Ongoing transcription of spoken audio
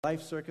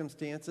life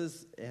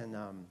circumstances and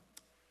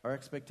our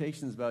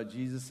expectations about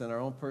Jesus and our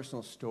own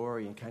personal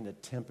story and kind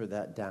of temper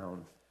that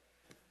down.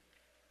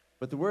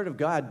 But the Word of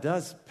God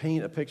does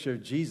paint a picture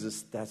of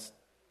Jesus that's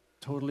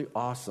totally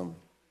awesome.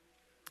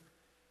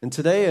 And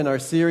today in our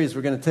series,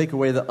 we're going to take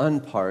away the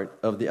part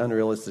of the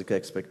unrealistic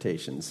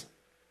expectations.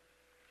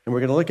 And we're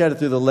going to look at it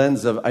through the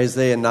lens of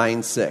Isaiah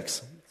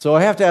 9:6. So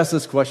I have to ask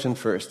this question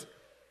first.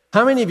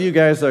 How many of you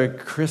guys are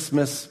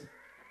Christmas?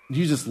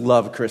 You just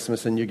love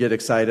Christmas and you get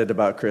excited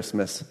about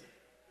Christmas.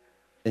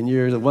 And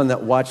you're the one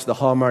that watched the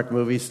Hallmark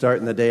movies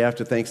starting the day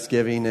after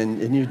Thanksgiving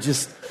and you're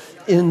just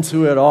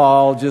into it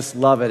all, just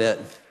loving it.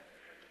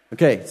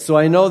 Okay, so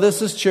I know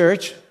this is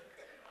church,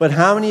 but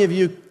how many of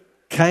you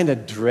kind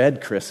of dread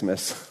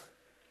Christmas?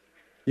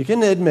 You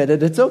can admit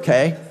it, it's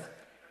okay.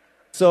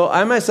 So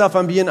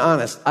I'm being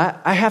honest.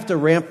 I have to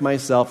ramp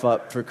myself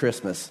up for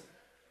Christmas.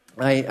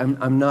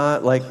 I'm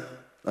not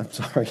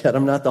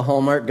the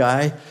Hallmark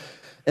guy.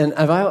 And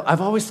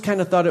I've always kind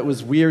of thought it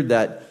was weird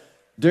that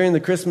during the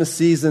Christmas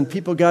season,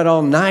 people got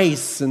all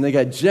nice and they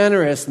got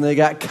generous and they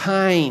got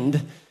kind.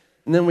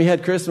 And then we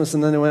had Christmas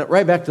and then they went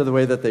right back to the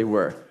way that they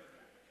were.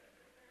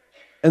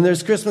 And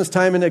there's Christmas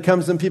time and it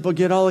comes and people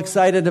get all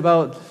excited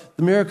about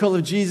the miracle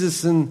of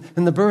Jesus and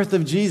the birth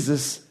of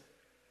Jesus.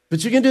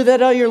 But you can do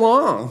that all year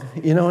long,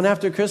 and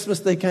after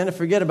Christmas they kind of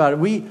forget about it.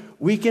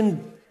 We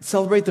can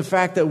celebrate the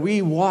fact that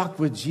we walk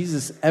with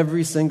Jesus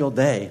every single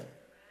day.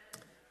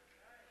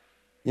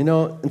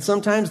 And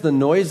sometimes the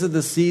noise of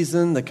the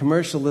season, the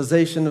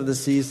commercialization of the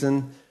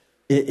season,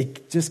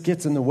 it just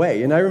gets in the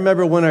way. And I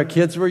remember when our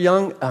kids were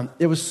young,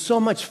 it was so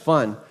much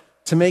fun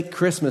to make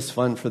Christmas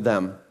fun for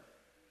them.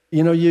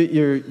 You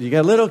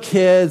got little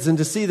kids, and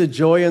to see the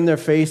joy in their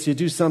face, you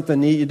do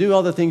something neat. You do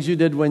all the things you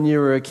did when you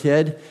were a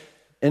kid,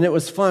 and it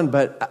was fun.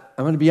 But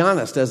I'm going to be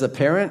honest, as a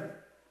parent,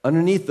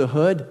 underneath the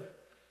hood,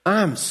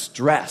 I'm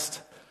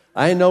stressed.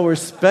 I know we're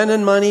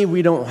spending money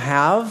we don't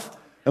have.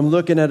 I'm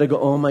looking at it and go,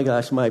 oh my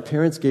gosh, my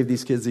parents gave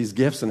these kids these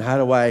gifts, and how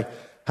do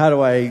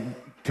I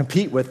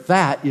compete with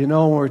that? When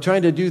we're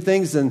trying to do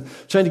things and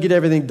trying to get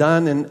everything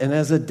done, and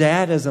as a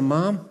dad, as a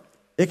mom,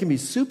 it can be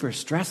super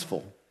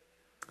stressful.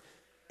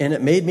 And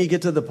it made me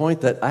get to the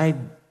point that I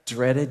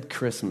dreaded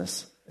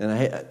Christmas. And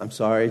I'm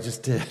sorry, I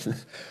just did.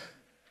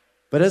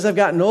 But as I've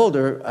gotten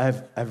older,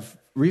 I've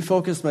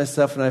refocused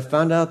myself, and I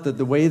found out that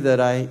the way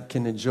that I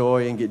can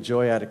enjoy and get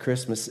joy out of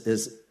Christmas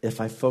is if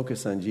I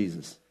focus on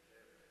Jesus.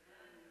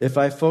 If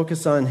I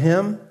focus on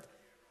Him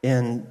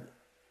and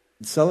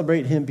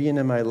celebrate Him being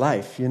in my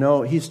life.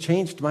 He's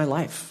changed my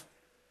life.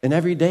 And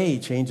every day He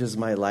changes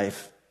my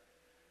life.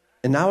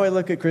 And now I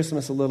look at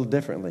Christmas a little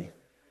differently.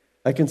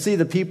 I can see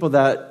the people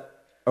that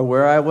are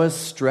where I was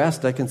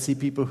stressed. I can see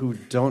people who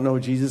don't know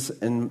Jesus.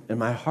 And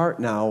my heart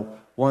now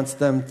wants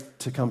them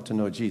to come to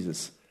know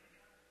Jesus.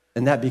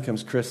 And that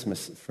becomes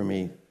Christmas for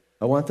me.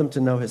 I want them to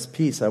know His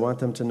peace. I want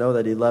them to know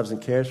that He loves and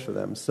cares for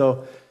them.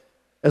 So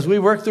as we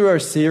work through our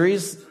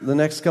series the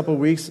next couple of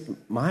weeks,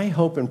 my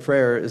hope and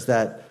prayer is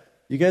that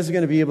you guys are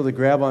going to be able to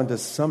grab onto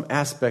some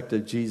aspect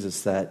of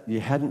Jesus that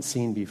you hadn't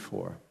seen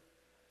before.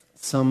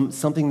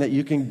 Something that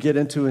you can get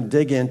into and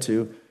dig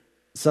into,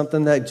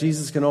 something that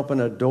Jesus can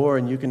open a door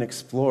and you can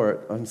explore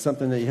it, on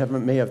something that you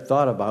may have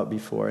thought about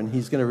before, and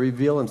He's going to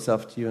reveal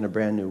Himself to you in a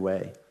brand new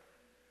way.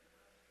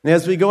 And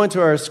as we go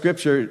into our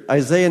scripture,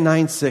 Isaiah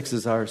 9:6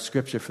 is our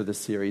scripture for this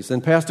series.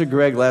 And Pastor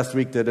Greg last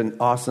week did an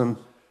awesome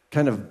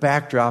kind of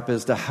backdrop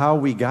as to how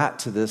we got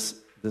to this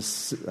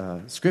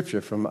scripture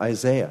from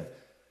Isaiah.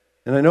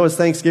 And I know it's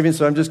Thanksgiving,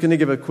 so I'm just going to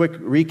give a quick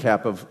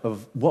recap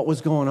of what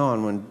was going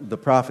on when the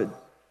prophet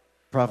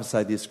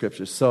prophesied these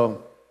scriptures.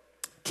 So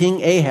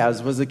King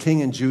Ahaz was a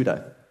king in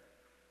Judah.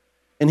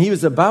 And he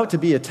was about to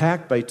be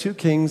attacked by two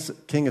kings,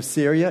 king of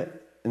Syria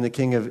and the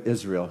king of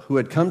Israel, who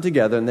had come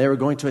together and they were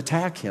going to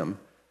attack him.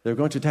 They were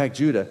going to attack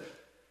Judah.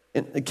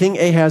 And King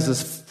Ahaz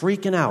is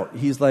freaking out.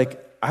 He's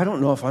like, I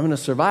don't know if I'm going to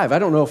survive. I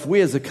don't know if we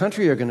as a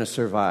country are going to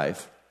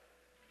survive.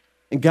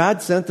 And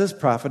God sent this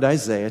prophet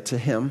Isaiah to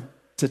him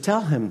to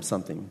tell him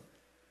something.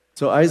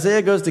 So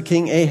Isaiah goes to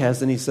King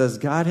Ahaz and he says,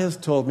 God has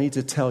told me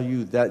to tell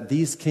you that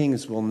these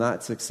kings will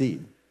not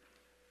succeed.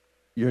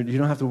 You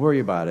don't have to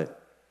worry about it.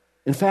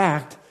 In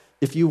fact,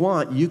 if you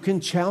want, you can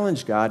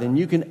challenge God and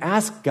you can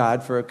ask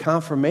God for a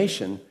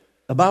confirmation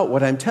about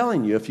what I'm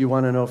telling you if you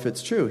want to know if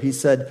it's true. He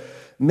said,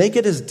 make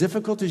it as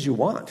difficult as you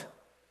want.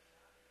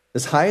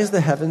 As high as the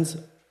heavens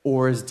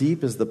or as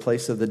deep as the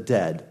place of the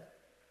dead,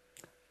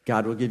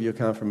 God will give you a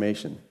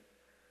confirmation.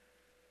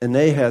 And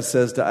Ahaz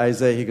says to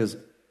Isaiah, he goes,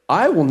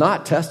 I will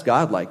not test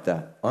God like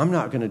that. I'm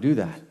not going to do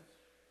that.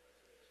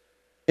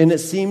 And it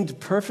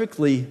seemed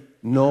perfectly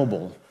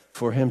noble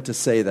for him to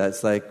say that.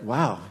 It's like,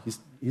 wow,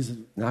 he's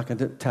not going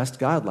to test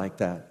God like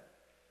that.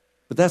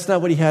 But that's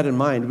not what he had in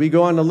mind. We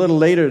go on a little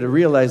later to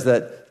realize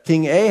that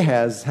King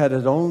Ahaz had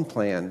his own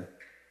plan.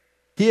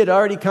 He had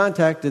already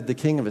contacted the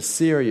king of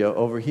Assyria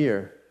over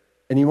here,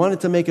 and he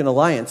wanted to make an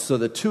alliance so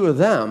the two of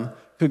them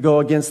could go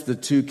against the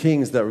two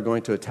kings that were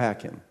going to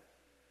attack him.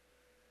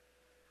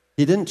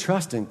 He didn't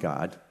trust in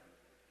God.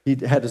 He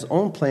had his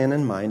own plan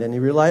in mind, and he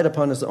relied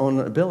upon his own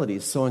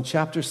abilities. So in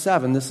chapter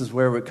 7, this is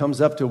where it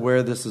comes up to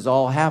where this is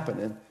all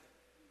happening.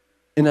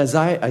 And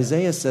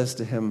Isaiah says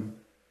to him,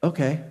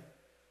 okay,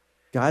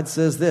 God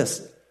says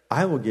this,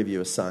 I will give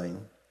you a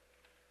sign,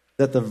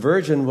 that the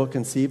virgin will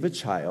conceive a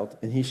child,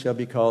 and he shall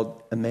be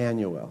called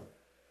Emmanuel,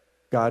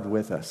 God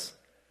with us.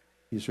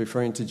 He's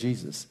referring to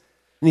Jesus.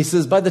 And he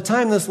says, by the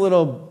time this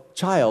little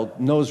child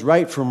knows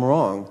right from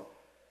wrong,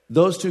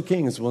 those two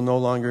kings will no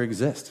longer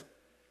exist.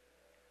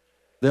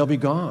 They'll be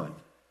gone.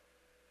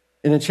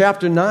 And in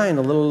chapter 9,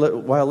 a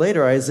little while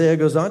later, Isaiah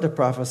goes on to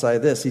prophesy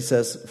this. He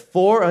says,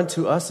 for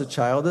unto us a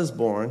child is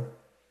born,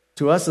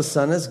 to us a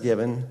son is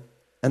given,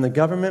 and the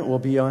government will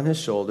be on his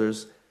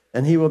shoulders,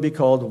 and he will be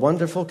called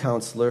Wonderful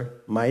Counselor,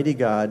 Mighty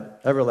God,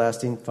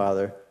 Everlasting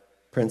Father,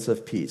 Prince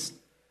of Peace.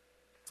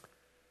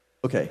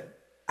 Okay,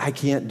 I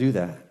can't do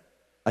that.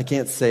 I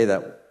can't say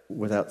that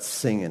without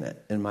singing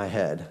it in my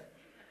head.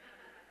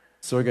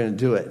 So we're going to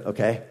do it,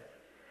 okay?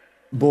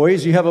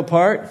 Boys, you have a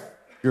part.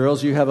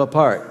 Girls, you have a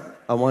part.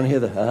 I want to hear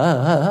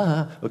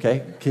the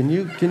okay? Can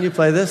you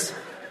play this?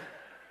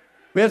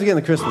 We have to get in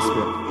the Christmas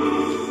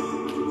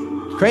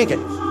spirit. Crank it.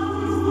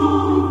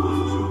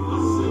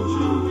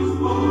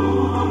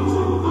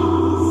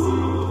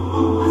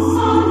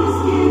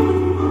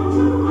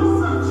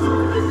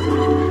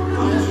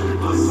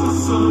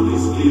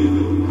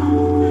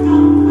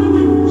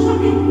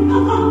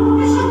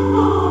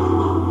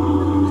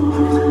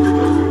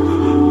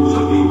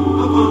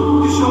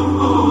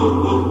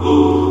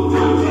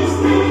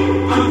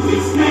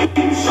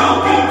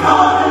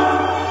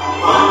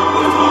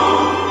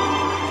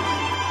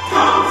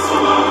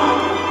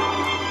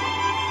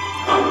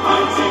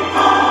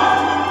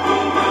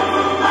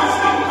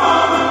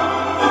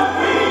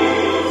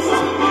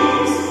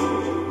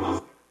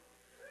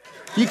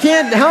 You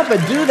can't help but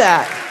do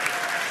that.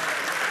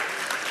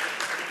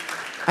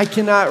 I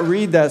cannot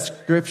read that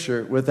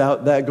scripture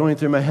without that going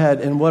through my head.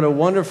 And what a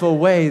wonderful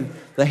way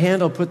the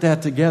Handel put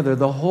that together.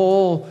 The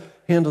whole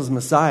Handel's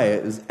Messiah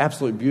is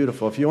absolutely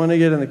beautiful. If you want to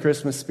get in the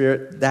Christmas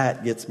spirit,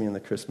 that gets me in the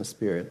Christmas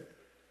spirit.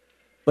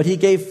 But he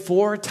gave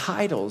 4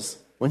 titles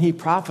when he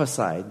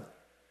prophesied.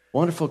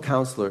 Wonderful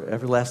Counselor,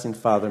 Everlasting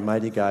Father,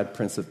 Mighty God,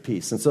 Prince of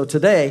Peace. And so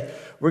today,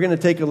 we're going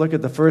to take a look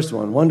at the first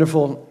one.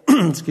 Wonderful,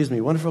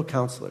 Wonderful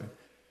Counselor.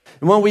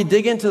 And when we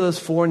dig into those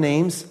 4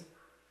 names,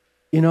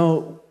 you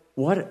know,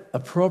 what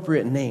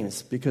appropriate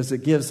names, because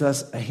it gives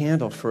us a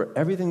handle for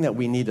everything that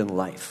we need in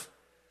life.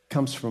 It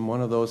comes from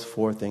one of those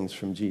 4 things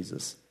from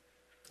Jesus.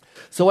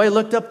 So I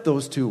looked up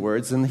those 2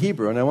 words in the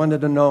Hebrew, and I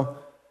wanted to know,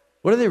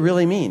 what do they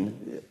really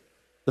mean?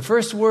 The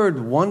first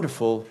word,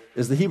 wonderful,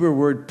 is the Hebrew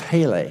word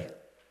Pele.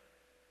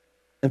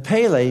 And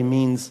Pele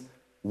means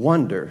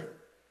wonder.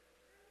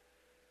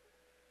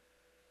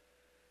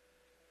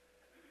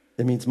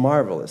 It means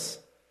marvelous,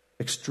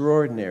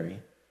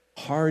 extraordinary,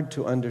 hard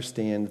to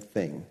understand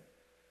thing.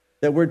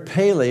 That word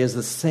Pele is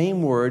the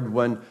same word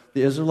when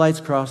the Israelites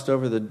crossed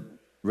over the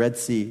Red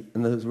Sea,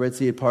 and the Red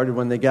Sea had parted.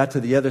 When they got to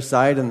the other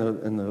side and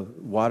the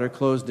water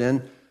closed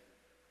in,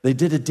 they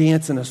did a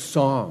dance and a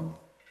song.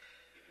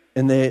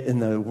 And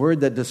the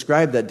word that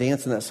described that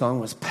dance and that song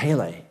was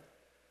Pele.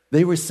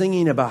 They were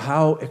singing about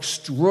how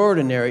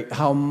extraordinary,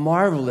 how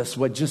marvelous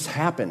what just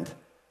happened.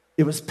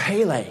 It was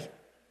Pele.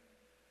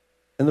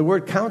 And the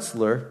word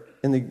counselor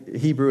in the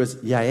Hebrew is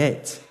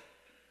yayet.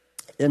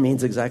 It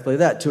means exactly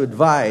that, to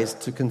advise,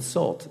 to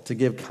consult, to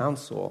give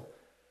counsel,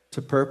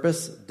 to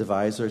purpose,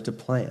 devise, or to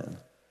plan.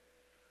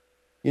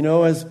 You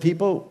know, as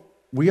people,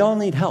 we all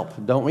need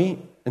help, don't we?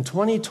 In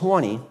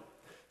 2020,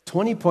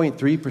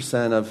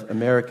 20.3% of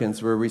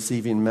Americans were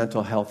receiving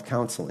mental health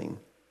counseling.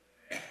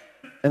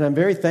 And I'm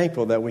very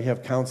thankful that we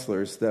have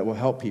counselors that will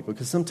help people,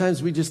 because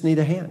sometimes we just need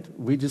a hand.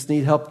 We just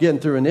need help getting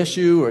through an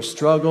issue or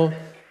struggle,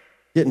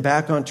 getting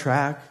back on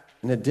track,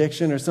 an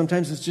addiction, or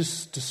sometimes it's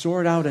just to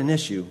sort out an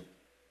issue.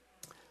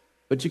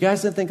 But you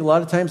guys, I think a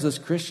lot of times as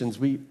Christians,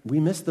 we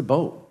miss the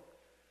boat.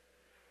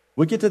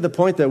 We get to the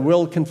point that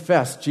we'll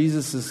confess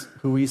Jesus is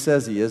who he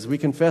says he is. We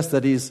confess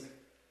that he's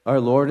our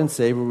Lord and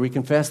Savior. We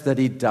confess that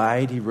he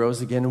died, he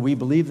rose again, and we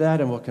believe that,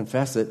 and we'll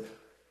confess it.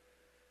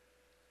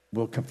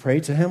 We'll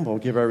pray to him, we'll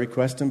give our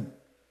request to him,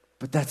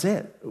 but that's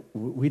it.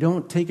 We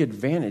don't take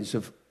advantage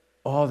of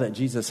all that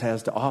Jesus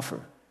has to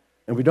offer.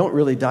 And we don't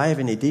really dive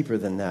any deeper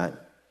than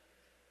that.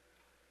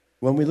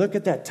 When we look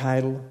at that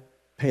title,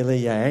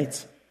 Pele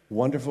Yayet,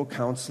 Wonderful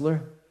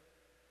Counselor,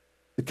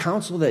 the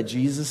counsel that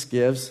Jesus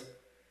gives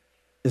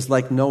is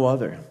like no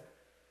other.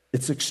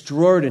 It's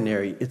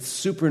extraordinary. It's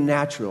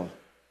supernatural.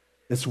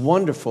 It's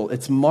wonderful.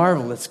 It's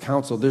marvelous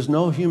counsel. There's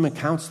no human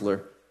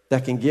counselor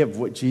that can give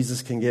what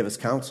Jesus can give as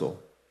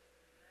counsel.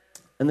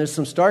 And there's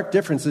some stark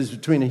differences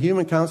between a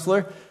human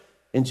counselor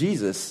and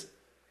Jesus.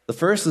 The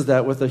first is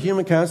that with a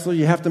human counselor,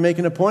 you have to make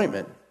an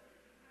appointment.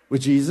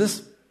 With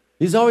Jesus,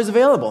 he's always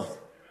available.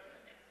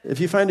 If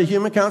you find a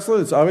human counselor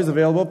that's always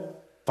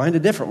available, find a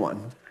different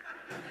one.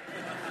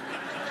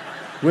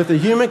 With a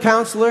human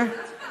counselor,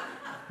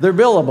 they're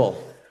billable.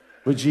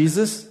 With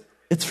Jesus,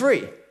 it's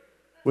free.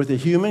 With a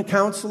human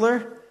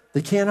counselor,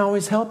 they can't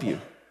always help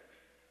you.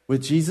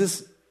 With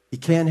Jesus, he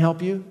can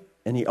help you,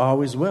 and he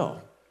always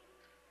will.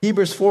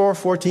 Hebrews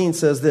 4:14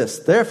 says this,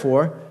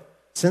 "Therefore,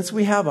 since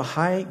we have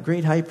a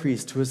great high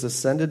priest who has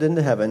ascended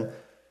into heaven,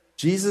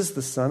 Jesus,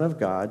 the Son of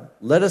God,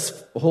 let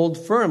us hold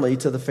firmly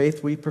to the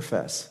faith we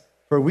profess.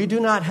 For we do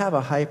not have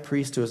a high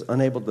priest who is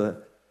unable to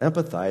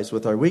empathize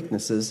with our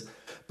weaknesses,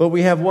 but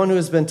we have one who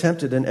has been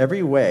tempted in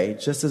every way,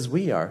 just as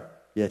we are,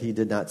 yet he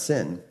did not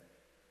sin.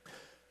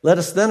 Let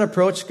us then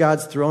approach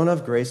God's throne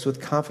of grace with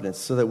confidence,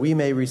 so that we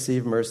may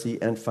receive mercy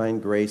and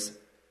find grace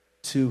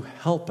to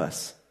help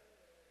us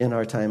in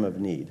our time of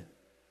need."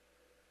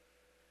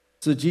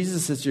 So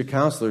Jesus is your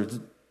counselor.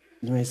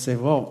 You may say,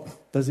 well,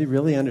 does he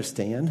really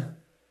understand?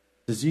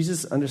 Does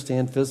Jesus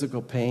understand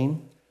physical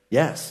pain?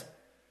 Yes.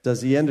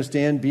 Does he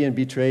understand being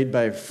betrayed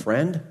by a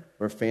friend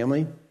or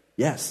family?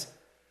 Yes.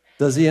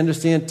 Does he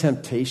understand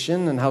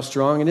temptation and how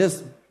strong it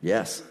is?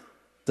 Yes.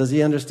 Does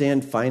he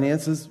understand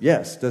finances?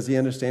 Yes. Does he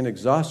understand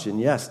exhaustion?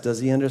 Yes. Does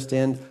he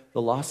understand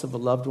the loss of a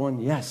loved one?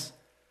 Yes.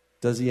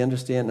 Does he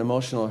understand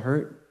emotional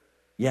hurt?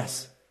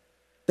 Yes.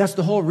 That's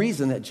the whole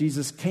reason that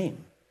Jesus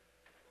came.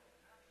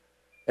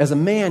 As a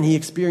man, he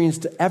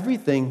experienced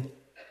everything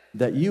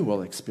that you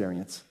will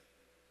experience.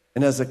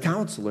 And as a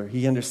counselor,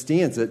 he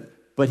understands it,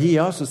 but he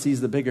also sees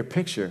the bigger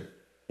picture,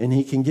 and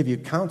he can give you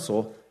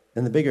counsel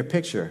in the bigger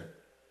picture.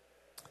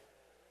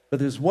 But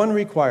there's one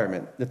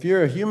requirement. If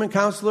you're a human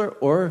counselor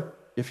or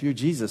if you're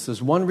Jesus,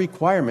 there's one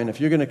requirement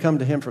if you're going to come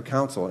to him for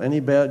counsel.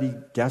 Anybody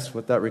guess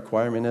what that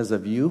requirement is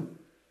of you?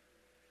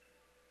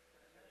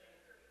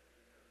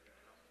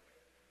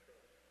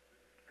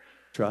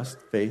 Trust,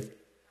 faith,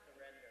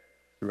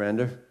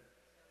 surrender.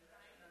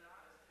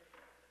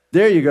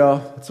 There you go.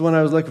 That's the one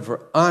I was looking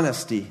for.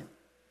 Honesty.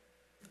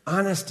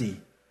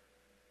 Honesty.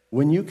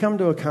 When you come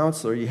to a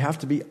counselor, you have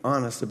to be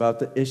honest about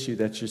the issue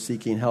that you're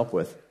seeking help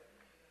with.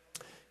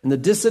 And the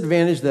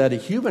disadvantage that a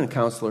human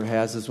counselor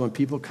has is when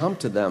people come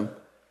to them,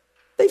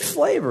 they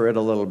flavor it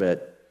a little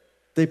bit.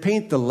 They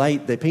paint the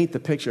light, they paint the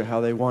picture how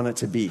they want it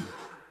to be.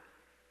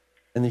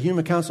 And the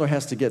human counselor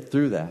has to get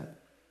through that.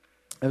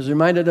 I was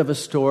reminded of a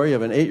story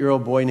of an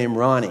 8-year-old boy named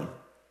Ronnie.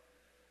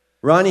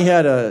 Ronnie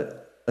had a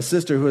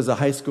sister who was a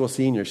high school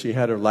senior. She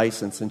had her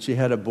license, and she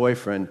had a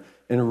boyfriend.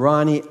 And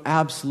Ronnie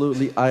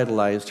absolutely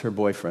idolized her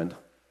boyfriend.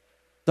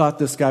 Thought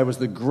this guy was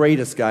the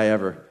greatest guy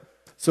ever.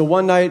 So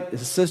one night,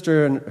 his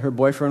sister and her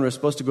boyfriend were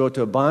supposed to go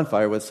to a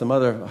bonfire with some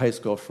other high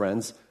school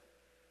friends.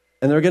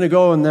 And they were going to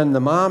go, and then the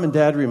mom and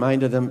dad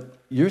reminded them,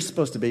 "You're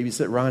supposed to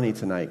babysit Ronnie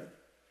tonight.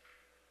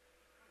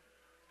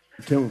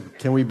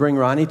 Can we bring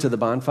Ronnie to the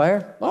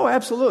bonfire?" "Oh,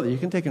 absolutely. You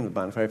can take him to the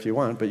bonfire if you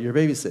want, but you're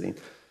babysitting."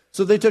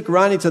 So they took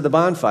Ronnie to the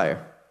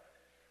bonfire.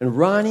 And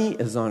Ronnie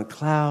is on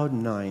cloud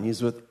 9.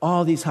 He's with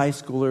all these high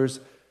schoolers.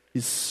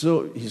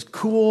 He's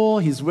cool.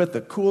 He's with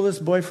the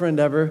coolest boyfriend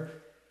ever.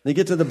 They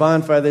get to the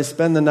bonfire. They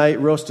spend the night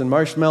roasting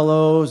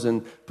marshmallows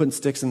and putting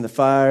sticks in the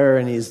fire.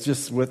 And he's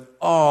just with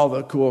all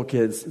the cool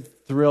kids,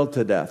 thrilled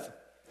to death.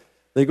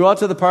 They go out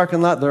to the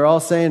parking lot. They're all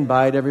saying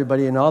bye to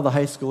everybody. And all the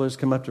high schoolers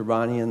come up to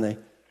Ronnie and they,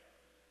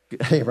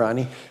 "Hey,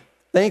 Ronnie,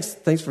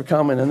 thanks for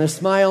coming." And they're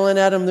smiling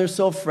at him. They're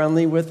so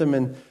friendly with him.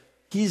 And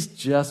he's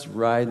just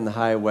riding the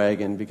high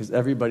wagon because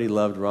everybody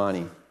loved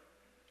Ronnie.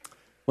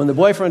 When the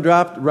boyfriend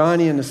dropped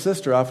Ronnie and his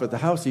sister off at the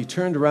house, he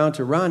turned around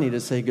to Ronnie to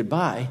say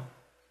goodbye.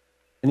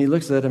 And he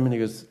looks at him and he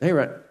goes, "Hey,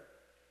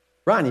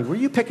 Ronnie, were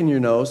you picking your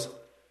nose?"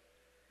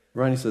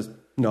 Ronnie says,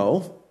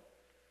 "No."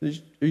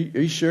 Are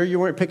you sure you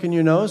weren't picking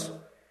your nose?"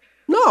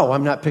 "No,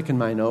 I'm not picking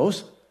my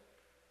nose."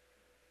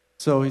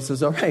 So he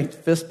says, "All right."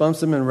 Fist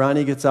bumps him and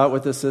Ronnie gets out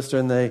with his sister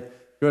and they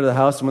go to the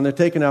house. And when they're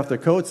taking off their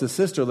coats, his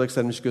sister looks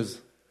at him and she goes,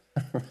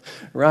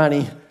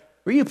 "Ronnie,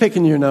 were you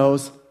picking your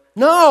nose?"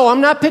 "No,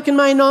 I'm not picking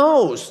my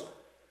nose."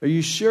 "Are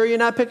you sure you're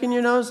not picking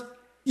your nose?"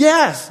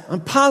 "Yes,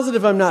 I'm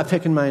positive I'm not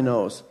picking my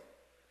nose."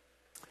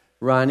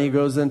 Ronnie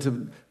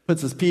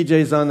puts his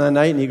PJs on that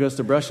night and he goes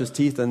to brush his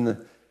teeth in the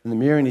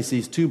mirror and he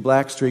sees 2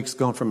 black streaks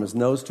going from his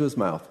nose to his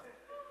mouth.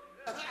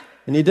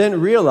 And he didn't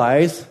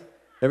realize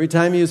every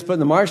time he was putting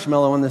the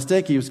marshmallow on the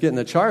stick, he was getting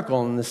the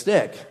charcoal in the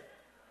stick.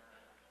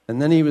 And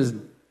then he was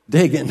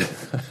digging.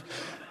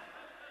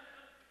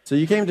 So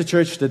you came to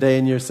church today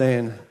and you're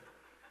saying,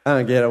 "I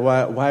don't get it.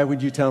 Why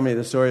would you tell me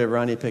the story of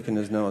Ronnie picking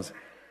his nose?"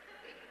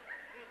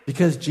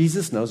 Because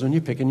Jesus knows when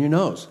you're picking your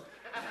nose.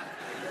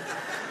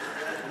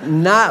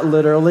 Not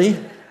literally,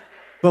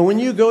 but when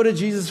you go to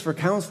Jesus for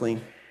counseling,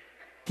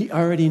 he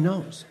already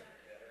knows.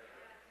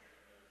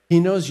 He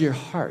knows your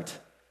heart.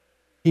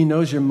 He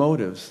knows your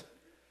motives.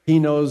 He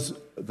knows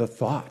the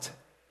thought.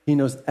 He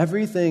knows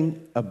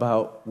everything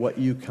about what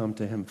you come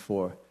to him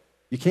for.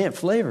 You can't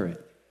flavor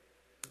it.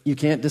 You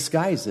can't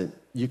disguise it.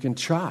 You can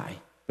try,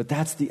 but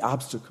that's the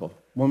obstacle.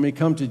 When we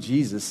come to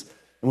Jesus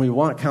and we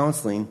want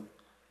counseling,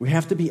 we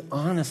have to be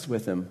honest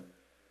with him.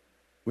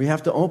 We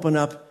have to open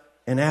up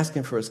and ask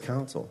him for his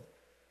counsel.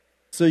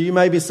 So you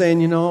might be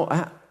saying,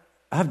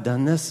 I've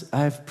done this.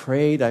 I've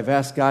prayed. I've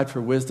asked God for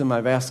wisdom.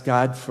 I've asked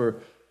God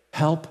for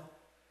help.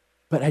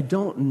 But I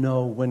don't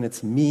know when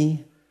it's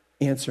me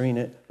answering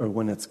it or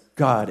when it's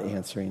God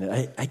answering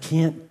it. I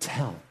can't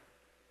tell.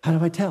 How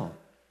do I tell?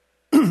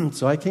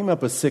 So I came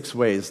up with 6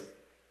 ways.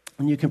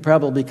 And you can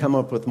probably come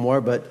up with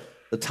more, but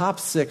the top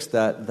 6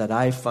 that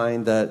I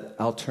find that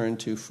I'll turn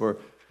to for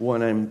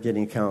when I'm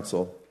getting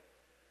counsel.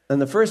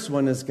 And the first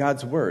one is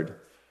God's Word.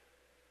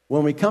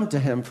 When we come to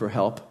Him for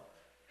help,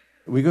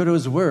 we go to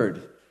His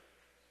Word.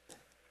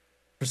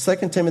 2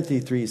 Timothy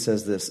 3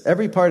 says this,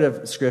 every part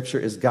of Scripture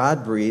is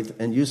God-breathed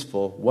and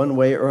useful one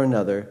way or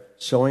another,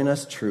 showing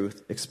us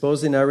truth,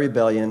 exposing our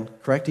rebellion,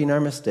 correcting our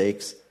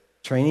mistakes,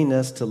 training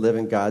us to live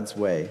in God's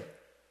way.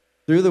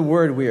 Through the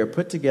Word, we are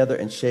put together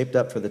and shaped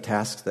up for the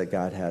tasks that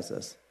God has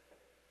us.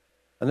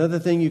 Another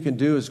thing you can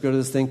do is go to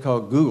this thing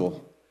called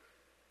Google,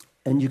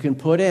 and you can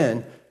put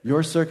in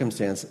your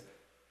circumstance.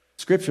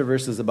 Scripture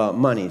verses about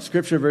money,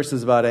 Scripture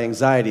verses about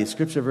anxiety,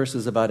 Scripture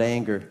verses about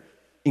anger.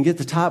 You can get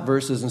the top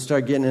verses and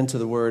start getting into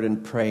the Word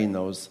and praying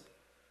those.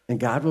 And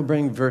God will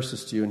bring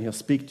verses to you, and He'll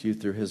speak to you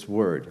through His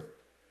Word.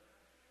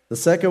 The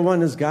second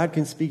one is God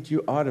can speak to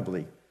you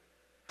audibly.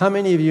 How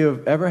many of you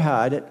have ever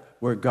had it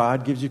where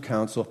God gives you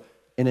counsel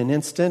in an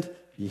instant?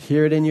 You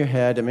hear it in your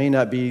head. It may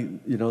not be,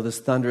 this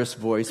thunderous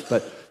voice,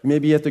 but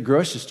maybe at the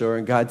grocery store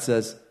and God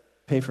says,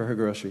 pay for her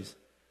groceries.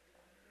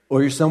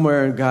 Or you're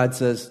somewhere and God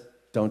says,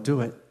 don't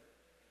do it.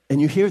 And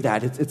you hear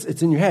that.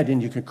 It's in your head,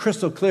 and you can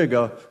crystal clear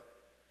go,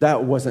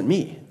 that wasn't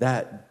me.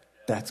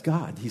 That's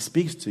God. He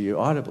speaks to you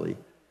audibly.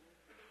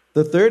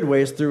 The third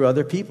way is through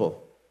other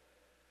people.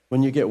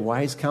 When you get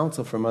wise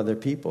counsel from other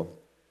people.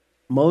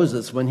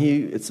 Moses,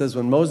 it says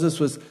when Moses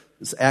was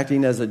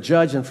acting as a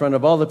judge in front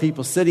of all the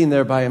people sitting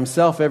there by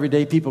himself, every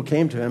day people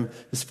came to him.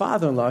 His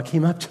father-in-law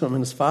came up to him,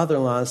 and his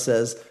father-in-law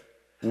says,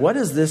 what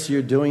is this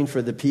you're doing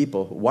for the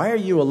people? Why are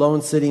you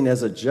alone sitting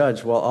as a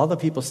judge while all the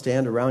people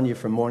stand around you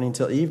from morning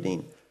till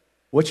evening?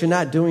 What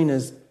you're doing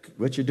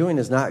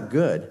is not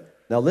good.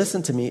 Now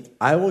listen to me.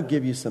 I will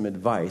give you some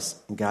advice,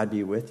 and God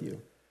be with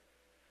you.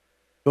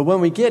 But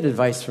when we get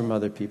advice from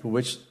other people,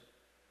 which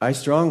I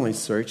strongly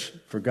search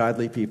for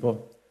godly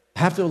people,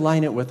 I have to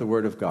align it with the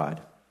Word of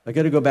God. I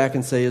got to go back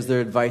and say, is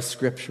their advice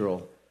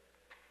scriptural?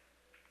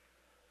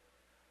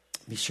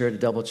 Be sure to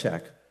double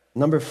check.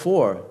 Number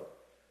 4,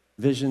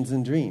 visions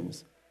and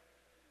dreams.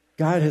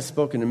 God has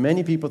spoken to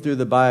many people through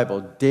the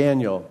Bible.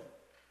 Daniel,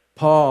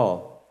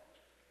 Paul,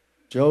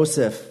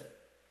 Joseph,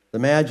 the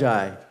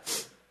Magi.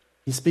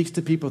 He speaks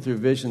to people through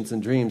visions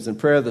and dreams. In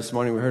prayer this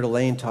morning, we heard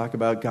Elaine talk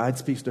about God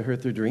speaks to her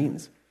through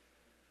dreams.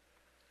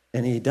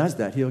 And He does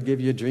that. He'll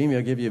give you a dream.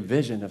 He'll give you a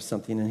vision of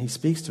something, and He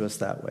speaks to us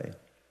that way.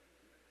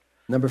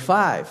 Number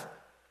 5,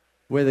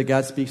 the way that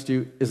God speaks to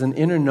you is an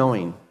inner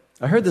knowing.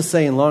 I heard this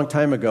saying a long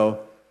time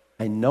ago,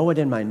 I know it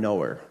in my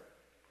knower.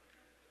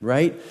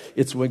 Right?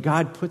 It's when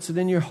God puts it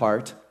in your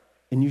heart,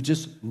 and you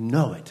just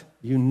know it.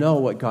 You know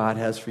what God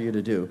has for you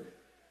to do.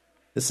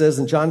 It says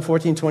in John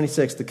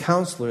 14:26, the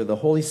Counselor, the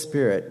Holy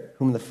Spirit,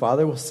 whom the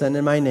Father will send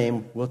in my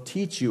name, will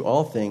teach you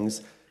all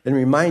things and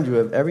remind you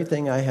of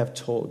everything I have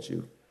told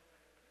you.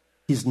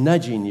 He's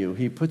nudging you.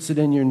 He puts it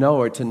in your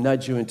knower to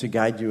nudge you and to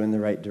guide you in the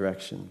right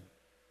direction.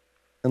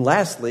 And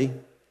lastly,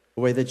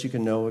 the way that you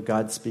can know what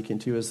God's speaking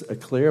to you is a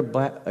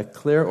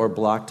clear or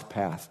blocked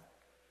path.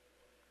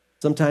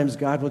 Sometimes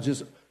God will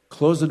just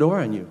close the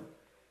door on you,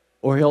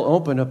 or He'll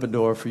open up a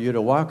door for you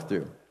to walk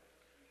through.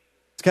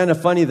 It's kind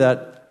of funny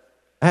that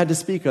I had to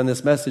speak on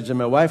this message, and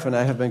my wife and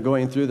I have been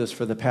going through this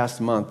for the past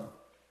month,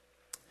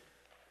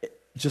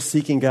 just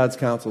seeking God's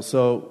counsel.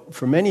 So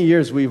for many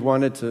years, we've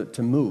wanted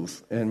to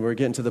move, and we're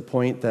getting to the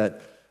point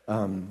that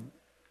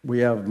we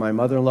have my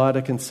mother-in-law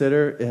to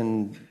consider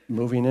in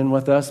moving in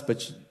with us,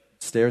 but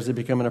stairs are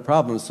becoming a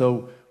problem.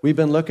 So we've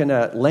been looking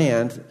at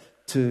land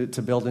to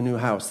build a new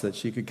house that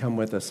she could come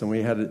with us, and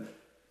we had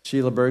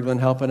Sheila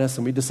Berglund helping us,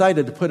 and we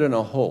decided to put it on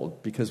a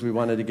hold because we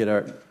wanted to get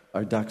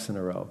our ducks in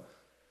a row.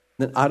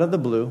 And then out of the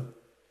blue,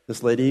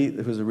 this lady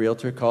who's a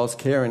realtor calls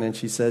Karen, and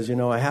she says,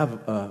 I have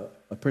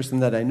a person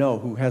that I know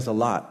who has a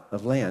lot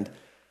of land,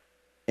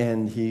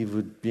 and he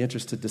would be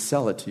interested to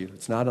sell it to you.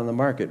 It's not on the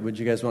market. Would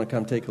you guys want to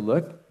come take a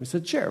look? We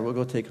said, sure, we'll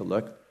go take a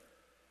look.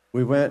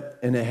 We went,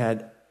 and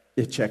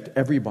it checked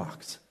every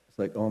box. It's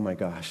like, oh my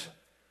gosh,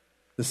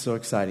 this is so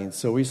exciting.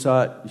 So we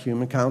sought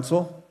human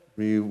counsel.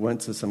 We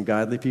went to some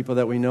godly people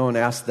that we know and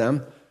asked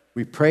them.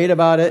 We prayed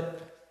about it,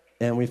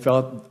 and we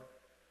felt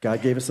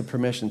God gave us the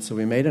permission. So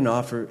we made an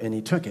offer, and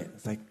He took it.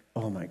 It's like,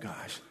 oh my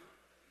gosh.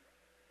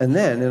 And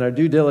then in our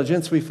due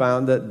diligence, we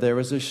found that there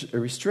was a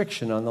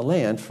restriction on the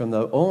land from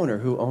the owner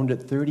who owned it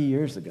 30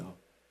 years ago.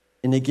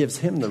 And it gives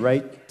him the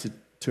right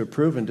to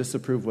approve and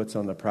disapprove what's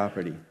on the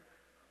property.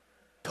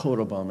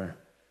 Total bummer.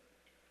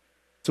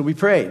 So we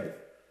prayed.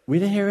 We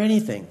didn't hear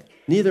anything.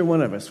 Neither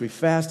one of us. We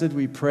fasted,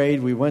 we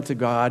prayed, we went to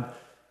God,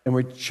 and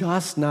we're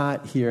just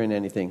not hearing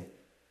anything.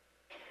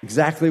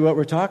 Exactly what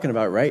we're talking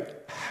about, right?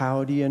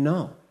 How do you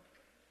know?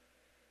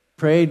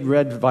 Prayed,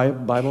 read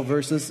Bible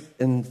verses,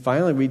 and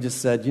finally we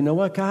just said, you know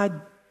what,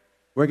 God?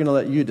 We're going to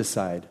let you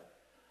decide.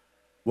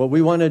 What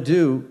we want to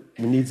do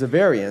needs a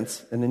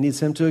variance, and it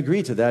needs Him to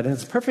agree to that, and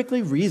it's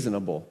perfectly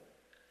reasonable.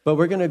 But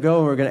we're going to go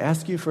and we're going to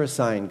ask you for a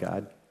sign,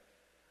 God.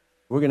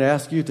 We're going to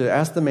ask you to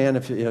ask the man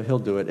if he'll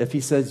do it. If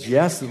he says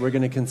yes, we're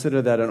going to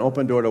consider that an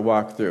open door to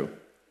walk through.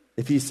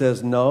 If he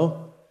says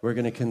no, we're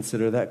going to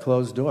consider that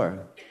closed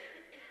door.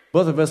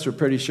 Both of us were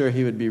pretty sure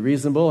he would be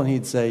reasonable, and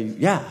he'd say,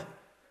 yeah.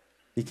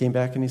 He came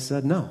back and he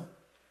said no.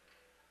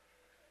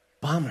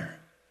 Bummer.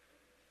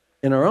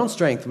 In our own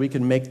strength, we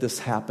can make this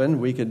happen.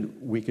 We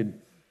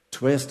could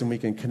twist and we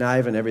can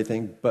connive and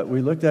everything, but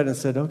we looked at it and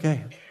said,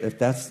 okay, if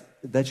that's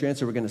your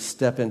answer, we're going to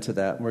step into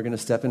that. We're going to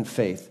step in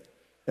faith,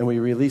 and we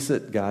release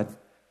it, God.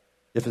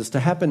 If it's to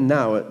happen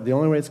now, the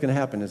only way it's going to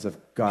happen is if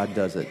God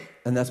does it,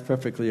 and that's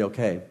perfectly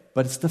okay.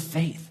 But it's the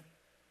faith.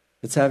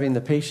 It's having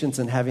the patience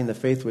and having the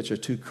faith, which are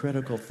two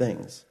critical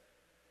things.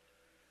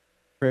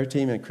 Prayer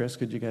team and Chris,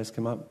 could you guys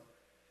come up?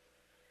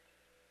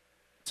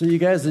 So you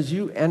guys, as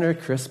you enter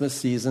Christmas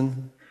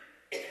season,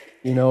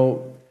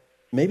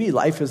 maybe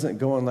life isn't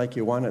going like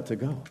you want it to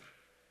go.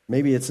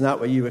 Maybe it's not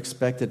what you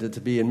expected it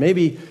to be. And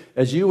maybe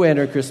as you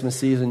enter Christmas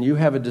season, you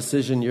have a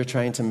decision you're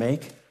trying to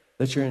make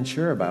that you're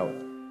unsure about.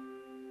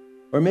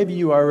 Or maybe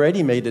you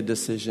already made a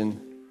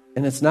decision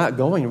and it's not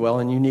going well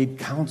and you need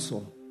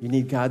counsel. You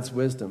need God's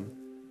wisdom.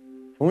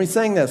 When we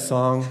sang that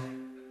song,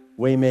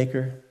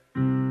 Waymaker,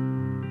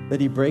 that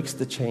he breaks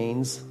the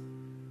chains,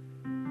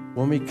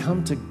 when we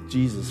come to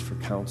Jesus for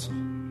counsel,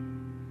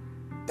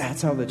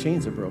 that's how the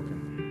chains are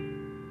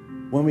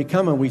broken. When we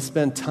come and we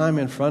spend time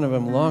in front of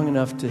him long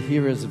enough to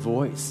hear his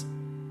voice,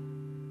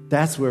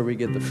 that's where we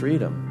get the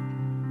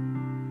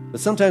freedom.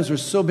 But sometimes we're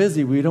so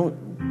busy, we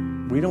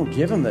don't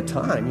give him the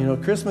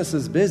time. Christmas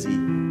is busy.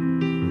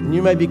 And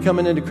you might be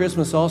coming into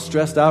Christmas all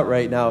stressed out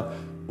right now.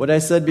 What I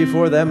said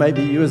before, that might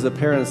be you as a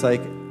parent. It's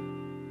like,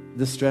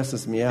 this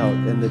stresses me out,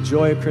 and the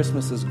joy of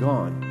Christmas is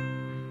gone.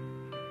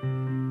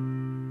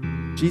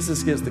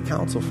 Jesus gives the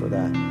counsel for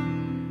that.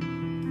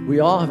 We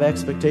all have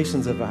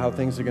expectations of how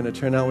things are going to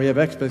turn out. We have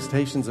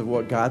expectations of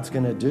what God's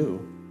going to do.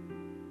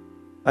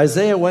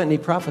 Isaiah went and he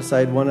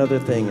prophesied one other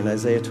thing in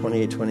Isaiah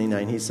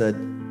 28:29. He said,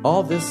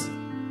 all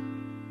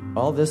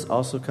this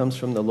also comes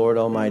from the Lord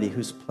Almighty,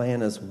 whose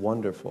plan is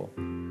wonderful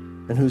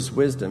and whose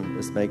wisdom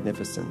is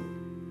magnificent.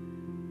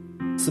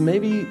 So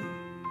maybe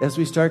as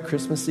we start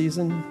Christmas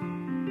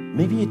season,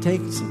 maybe you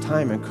take some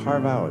time and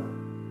carve out,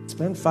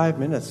 spend 5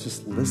 minutes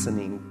just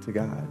listening to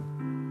God.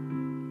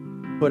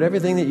 Put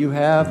everything that you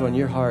have on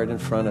your heart in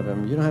front of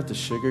him. You don't have to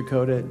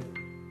sugarcoat it.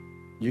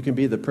 You can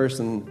be the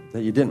person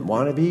that you didn't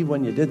want to be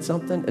when you did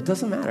something. It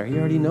doesn't matter. He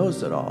already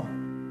knows it all.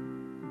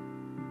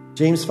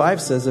 James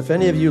 5 says, if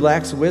any of you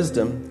lacks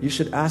wisdom, you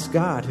should ask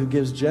God, who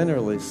gives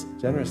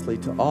generously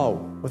to all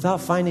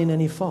without finding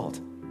any fault,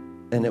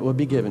 and it will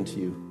be given to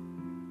you.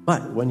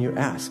 But when you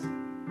ask,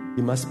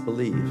 you must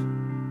believe,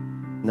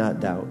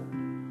 not doubt.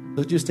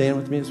 Would you stand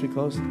with me as we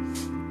close?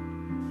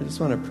 I just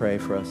want to pray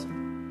for us.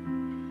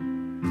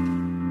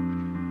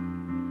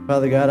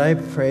 Father God, I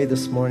pray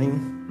this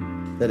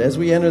morning that as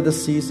we enter the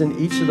season,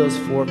 each of those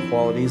 4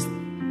 qualities,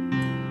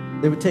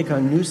 they would take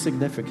on new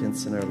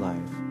significance in our life.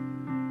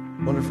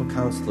 Wonderful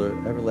Counselor,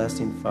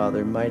 Everlasting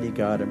Father, Mighty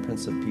God, and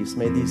Prince of Peace,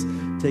 may these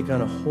take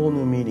on a whole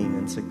new meaning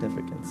and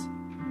significance.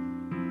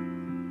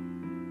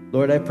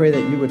 Lord, I pray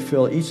that you would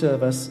fill each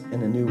of us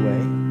in a new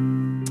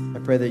way.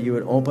 I pray that you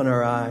would open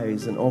our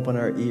eyes and open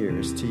our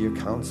ears to your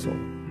counsel,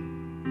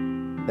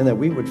 and that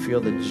we would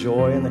feel the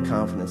joy and the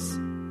confidence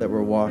that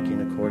we're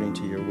walking according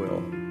to your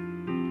will.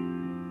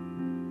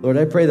 Lord,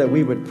 I pray that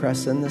we would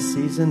press in this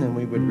season and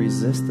we would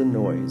resist the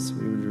noise.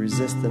 We would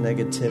resist the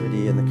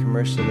negativity and the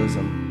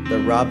commercialism that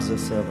robs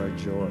us of our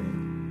joy,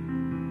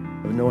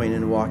 of knowing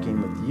and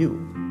walking with you,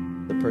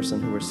 the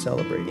person who we're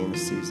celebrating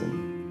this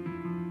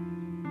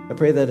season. I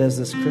pray that as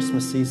this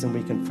Christmas season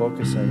we can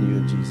focus on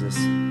you, Jesus.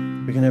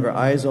 We can have our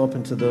eyes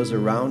open to those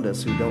around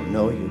us who don't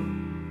know you.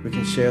 We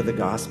can share the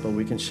gospel.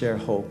 We can share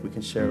hope. We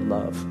can share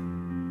love.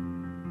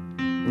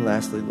 And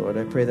lastly, Lord,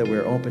 I pray that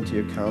we're open to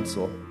your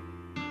counsel,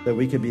 that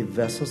we could be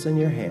vessels in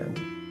your hand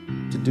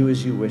to do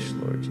as you wish,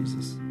 Lord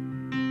Jesus.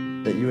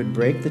 That you would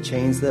break the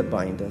chains that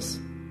bind us,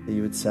 that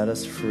you would set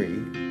us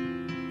free,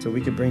 so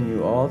we could bring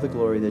you all the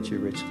glory that you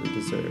richly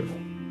deserve.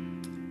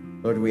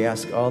 Lord, we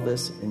ask all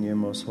this in your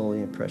most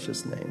holy and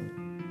precious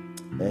name.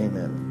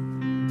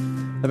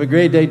 Amen. Have a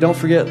great day. Don't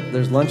forget,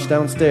 there's lunch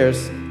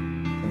downstairs.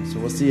 And so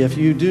we'll see. If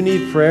you do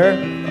need prayer,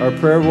 our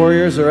prayer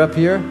warriors are up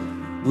here.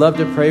 Love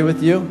to pray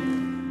with you.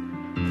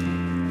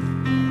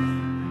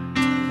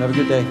 Have a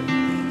good day.